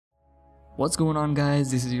What's going on, guys?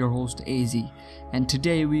 This is your host AZ, and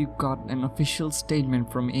today we've got an official statement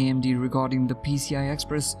from AMD regarding the PCI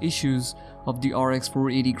Express issues of the RX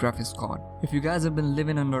 480 graphics card. If you guys have been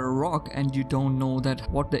living under a rock and you don't know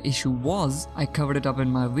what the issue was, I covered it up in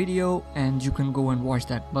my video and you can go and watch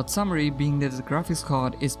that. But summary being that the graphics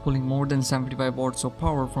card is pulling more than 75 watts of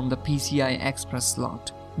power from the PCI Express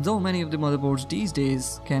slot. Though many of the motherboards these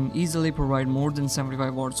days can easily provide more than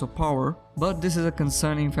 75 watts of power, but this is a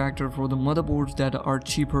concerning factor for the motherboards that are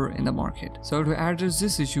cheaper in the market. So to address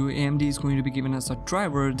this issue, AMD is going to be giving us a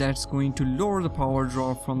driver that's going to lower the power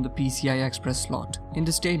draw from the PCI Express slot. In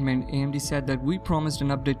the statement, AMD said that we promised an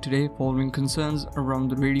update today following concerns around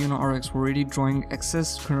the Radeon RX 480 drawing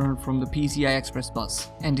excess current from the PCI Express bus.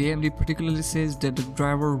 And AMD particularly says that the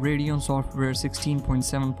driver Radeon software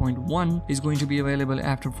 16.7.1 is going to be available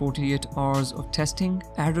after 48 hours of testing.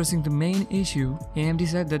 Addressing the main issue, AMD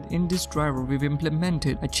said that in this driver we've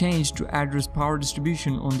implemented a change to address power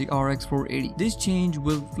distribution on the RX 480. This change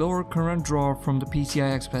will lower current draw from the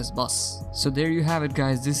PCI Express bus. So there you have it,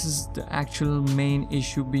 guys. This is the actual main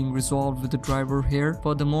issue being resolved with the driver here.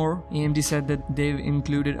 Furthermore, AMD said that they've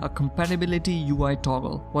included a compatibility UI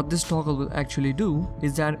toggle. What this toggle will actually do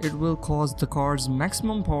is that it will cause the card's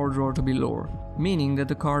maximum power draw to be lower, meaning that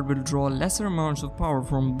the card will draw lesser amounts of power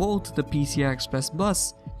from both the PCI Express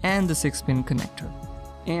bus and the 6-pin connector.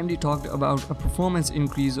 AMD talked about a performance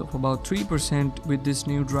increase of about 3% with this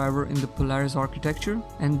new driver in the Polaris architecture,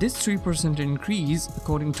 and this 3% increase,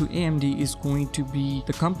 according to AMD, is going to be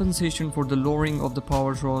the compensation for the lowering of the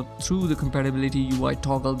power draw through the compatibility UI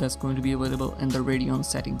toggle that's going to be available in the Radeon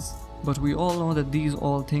settings. But we all know that these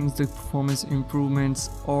all things, the performance improvements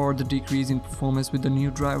or the decrease in performance with the new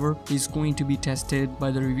driver, is going to be tested by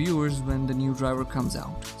the reviewers when the new driver comes out.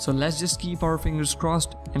 So let's just keep our fingers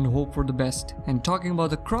crossed and hope for the best. And talking about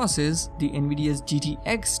the crosses, the Nvidia's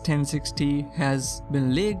GTX 1060 has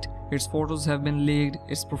been leaked. Its photos have been leaked,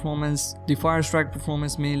 its performance, the Firestrike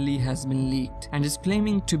performance mainly, has been leaked, and is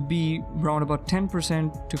claiming to be around about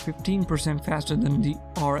 10% to 15% faster than the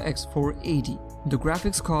RX 480. The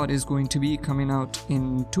graphics card is going to be coming out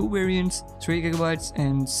in two variants, 3GB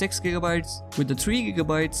and 6GB, with the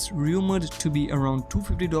 3GB rumored to be around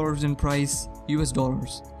 $250 in price US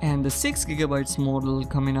dollars, and the 6GB model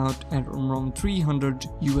coming out at around $300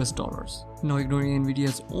 US dollars. Now, ignoring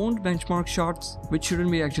Nvidia's own benchmark shots, which shouldn't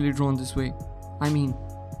be actually drawn this way. I mean,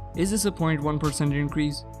 is this a 0.1%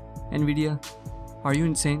 increase? Nvidia, are you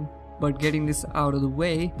insane? But getting this out of the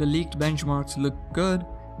way, the leaked benchmarks look good,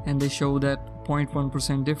 and they show that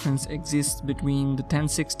 0.1% difference exists between the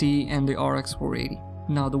 1060 and the RX 480.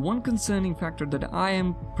 Now, the one concerning factor that I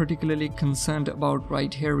am particularly concerned about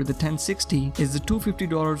right here with the 1060 is the $250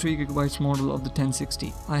 3GB model of the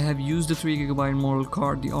 1060. I have used the 3GB model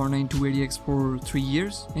card, the R9 280X, for 3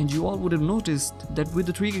 years, and you all would have noticed that with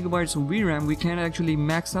the 3GB of VRAM we can't actually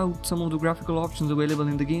max out some of the graphical options available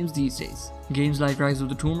in the games these days. Games like Rise of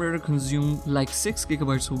the Tomb Raider consume like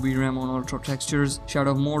 6GB of VRAM on Ultra Textures.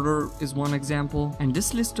 Shadow of Mordor is one example, and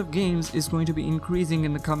this list of games is going to be increasing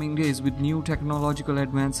in the coming days with new technological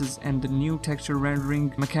advances and the new texture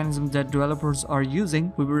rendering mechanisms that developers are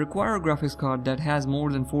using. We will require a graphics card that has more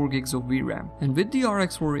than 4GB of VRAM, and with the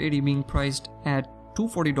RX 480 being priced at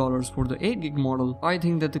 $240 for the 8GB model, I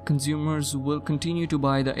think that the consumers will continue to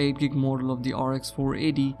buy the 8GB model of the RX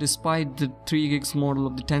 480 despite the 3GB model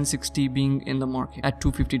of the 1060 being in the market at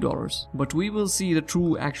 $250. But we will see the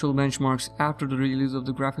true actual benchmarks after the release of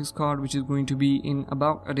the graphics card, which is going to be in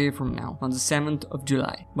about a day from now, on the 7th of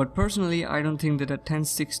July. But personally, I don't think that a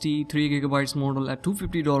 1060 3GB model at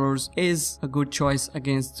 $250 is a good choice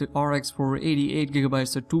against the RX 480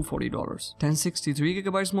 8GB at $240. 1060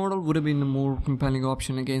 3GB model would have been a more compelling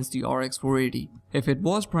option against the RX 480 if it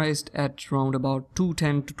was priced at around about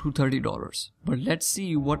 $210 to $230. But let's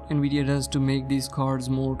see what Nvidia does to make these cards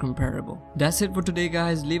more comparable. That's it for today,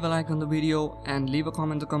 guys. Leave a like on the video and leave a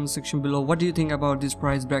comment in the comment section below. What do you think about these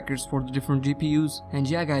price brackets for the different GPUs? And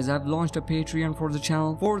yeah, guys, I've launched a Patreon for the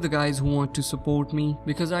channel for the guys who want to support me,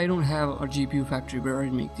 because I don't have a GPU factory where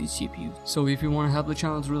I make these GPUs. So if you want to help the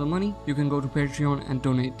channel through the money, you can go to Patreon and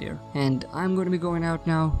donate there. And I'm going to be going out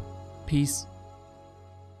now. Peace.